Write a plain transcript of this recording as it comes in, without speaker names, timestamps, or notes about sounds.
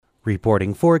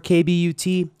Reporting for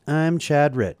KBUT, I'm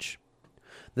Chad Rich.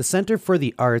 The Center for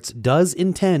the Arts does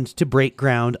intend to break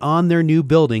ground on their new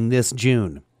building this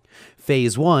June.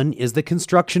 Phase 1 is the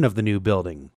construction of the new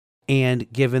building.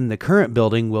 And given the current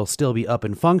building will still be up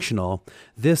and functional,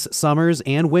 this summer's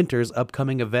and winter's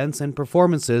upcoming events and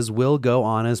performances will go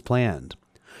on as planned.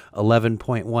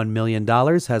 $11.1 million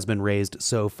has been raised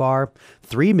so far.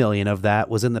 $3 million of that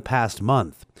was in the past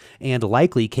month, and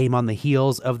likely came on the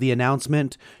heels of the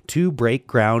announcement to break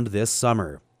ground this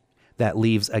summer. That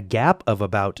leaves a gap of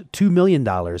about $2 million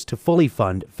to fully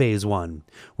fund Phase 1,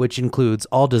 which includes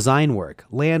all design work,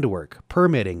 land work,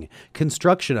 permitting,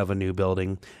 construction of a new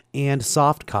building, and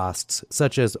soft costs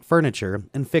such as furniture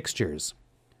and fixtures.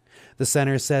 The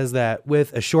center says that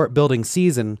with a short building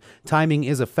season, timing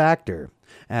is a factor,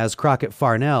 as Crockett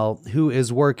Farnell, who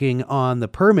is working on the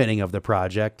permitting of the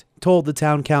project, told the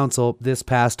town council this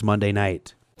past Monday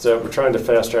night. So we're trying to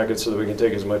fast track it so that we can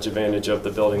take as much advantage of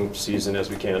the building season as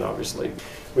we can, obviously.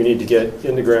 We need to get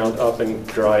in the ground up and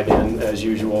dried in as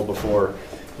usual before,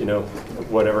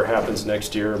 whatever happens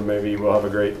next year. Maybe we'll have a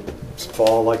great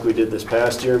fall like we did this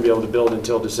past year and be able to build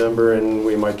until December, and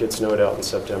we might get snowed out in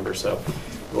September. So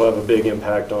we'll have a big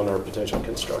impact on our potential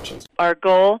constructions. Our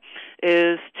goal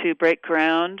is to break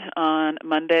ground on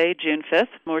Monday, June 5th.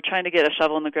 We're trying to get a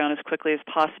shovel in the ground as quickly as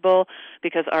possible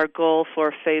because our goal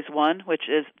for Phase 1, which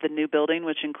is the new building,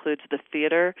 which includes the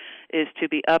theater, is to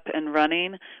be up and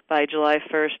running by July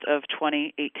 1st of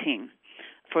 2018.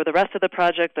 For the rest of the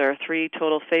project, there are 3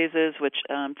 total phases, which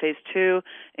Phase 2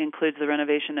 includes the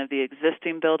renovation of the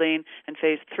existing building, and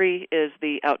Phase 3 is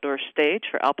the outdoor stage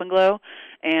for Alpenglow.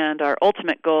 And our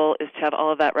ultimate goal is to have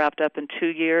all of that wrapped up in 2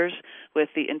 years, with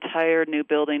the entire new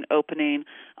building opening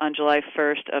on July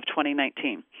 1st of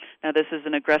 2019. Now, this is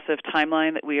an aggressive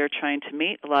timeline that we are trying to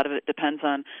meet. A lot of it depends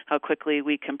on how quickly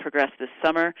we can progress this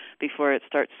summer before it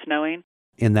starts snowing.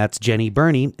 And that's Jenny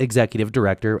Burney, Executive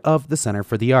Director of the Center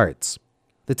for the Arts.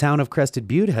 The town of Crested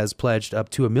Butte has pledged up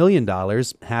to $1 million,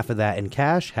 half of that in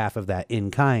cash, half of that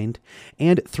in kind,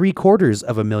 and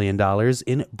 $750,000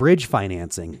 in bridge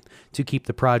financing to keep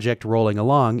the project rolling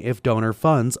along if donor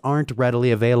funds aren't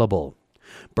readily available.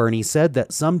 Burney said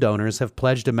that some donors have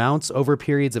pledged amounts over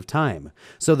periods of time,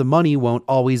 so the money won't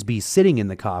always be sitting in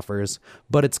the coffers,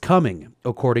 but it's coming,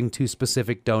 according to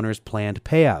specific donors' planned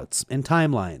payouts and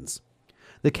timelines.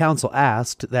 The council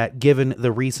asked that given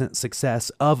the recent success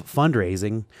of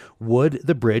fundraising, would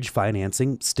the bridge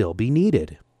financing still be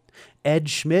needed? Ed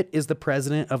Schmidt is the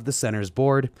president of the center's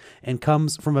board and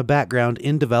comes from a background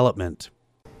in development.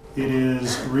 It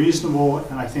is reasonable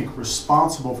and I think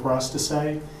responsible for us to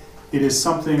say it is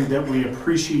something that we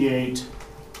appreciate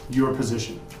your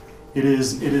position. It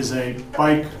is a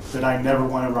bike that I never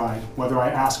want to ride, whether I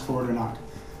ask for it or not.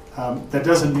 That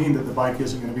doesn't mean that the bike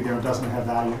isn't going to be there and doesn't have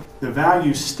value. The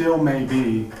value still may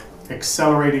be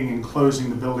accelerating and closing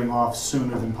the building off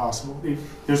sooner than possible.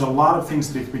 There's a lot of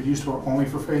things that it could be used for only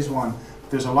for Phase 1.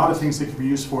 There's a lot of things that could be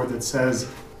used for that says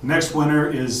next winter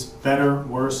is better,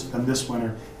 worse than this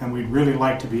winter, and we'd really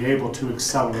like to be able to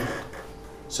accelerate it.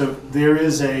 So there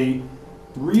is a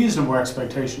reasonable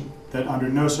expectation that under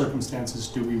no circumstances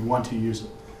do we want to use it.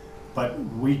 But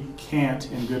we can't,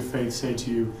 in good faith, say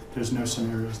to you, there's no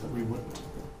scenarios that we wouldn't.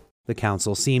 The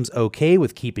council seems okay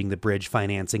with keeping the bridge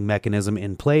financing mechanism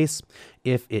in place.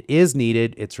 If it is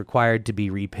needed, it's required to be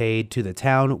repaid to the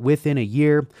town within a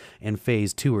year, and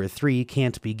Phase 2 or 3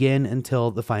 can't begin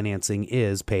until the financing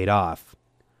is paid off.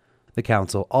 The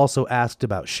council also asked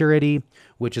about surety,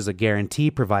 which is a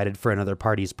guarantee provided for another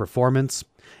party's performance.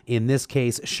 In this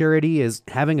case, surety is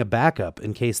having a backup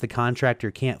in case the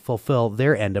contractor can't fulfill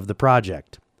their end of the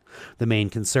project. The main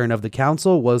concern of the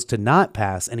council was to not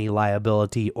pass any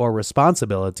liability or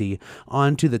responsibility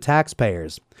on to the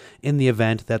taxpayers in the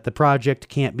event that the project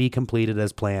can't be completed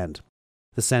as planned.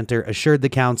 The center assured the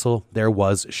council there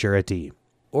was surety.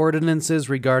 Ordinances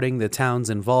regarding the town's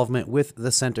involvement with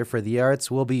the Center for the Arts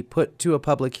will be put to a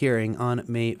public hearing on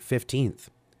May 15th.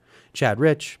 Chad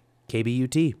Rich,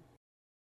 KBUT.